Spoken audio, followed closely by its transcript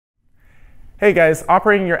Hey guys,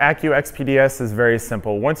 operating your ACU XPD-S is very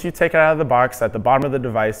simple. Once you take it out of the box, at the bottom of the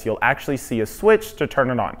device, you'll actually see a switch to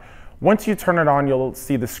turn it on. Once you turn it on, you'll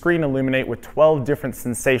see the screen illuminate with 12 different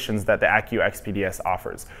sensations that the ACU XPD-S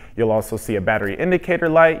offers. You'll also see a battery indicator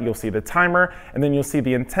light, you'll see the timer, and then you'll see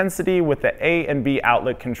the intensity with the A and B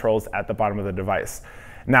outlet controls at the bottom of the device.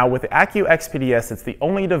 Now with the ACU XPD-S, it's the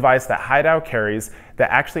only device that HiDow carries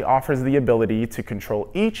that actually offers the ability to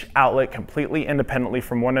control each outlet completely independently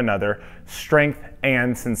from one another, strength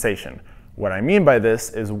and sensation. What I mean by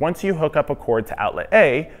this is once you hook up a cord to outlet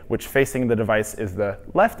A, which facing the device is the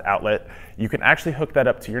left outlet, you can actually hook that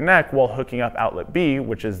up to your neck while hooking up outlet B,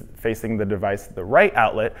 which is facing the device, the right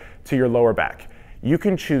outlet, to your lower back. You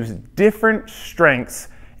can choose different strengths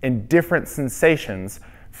and different sensations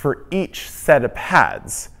for each set of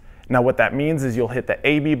pads. Now what that means is you'll hit the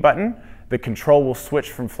AB button, the control will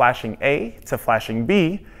switch from flashing A to flashing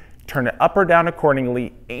B, turn it up or down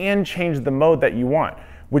accordingly, and change the mode that you want.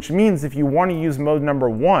 Which means if you want to use mode number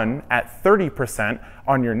 1 at 30%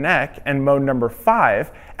 on your neck and mode number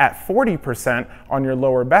 5 at 40% on your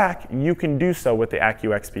lower back, you can do so with the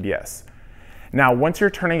ACU XPD-S. Now, once you're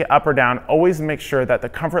turning it up or down, always make sure that the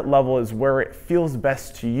comfort level is where it feels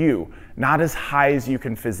best to you, not as high as you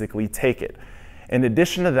can physically take it. In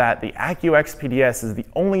addition to that, the ACU XPD-S is the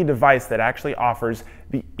only device that actually offers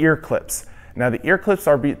the ear clips. Now, the ear clips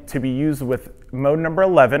are to be used with mode number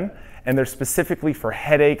 11, and they're specifically for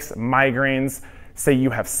headaches, migraines, say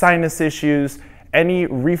you have sinus issues, any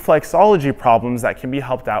reflexology problems that can be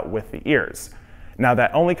helped out with the ears. Now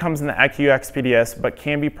that only comes in the ACU XPD-S, but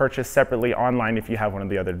can be purchased separately online if you have one of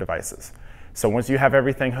the other devices. So once you have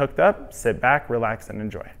everything hooked up, sit back, relax, and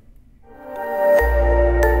enjoy.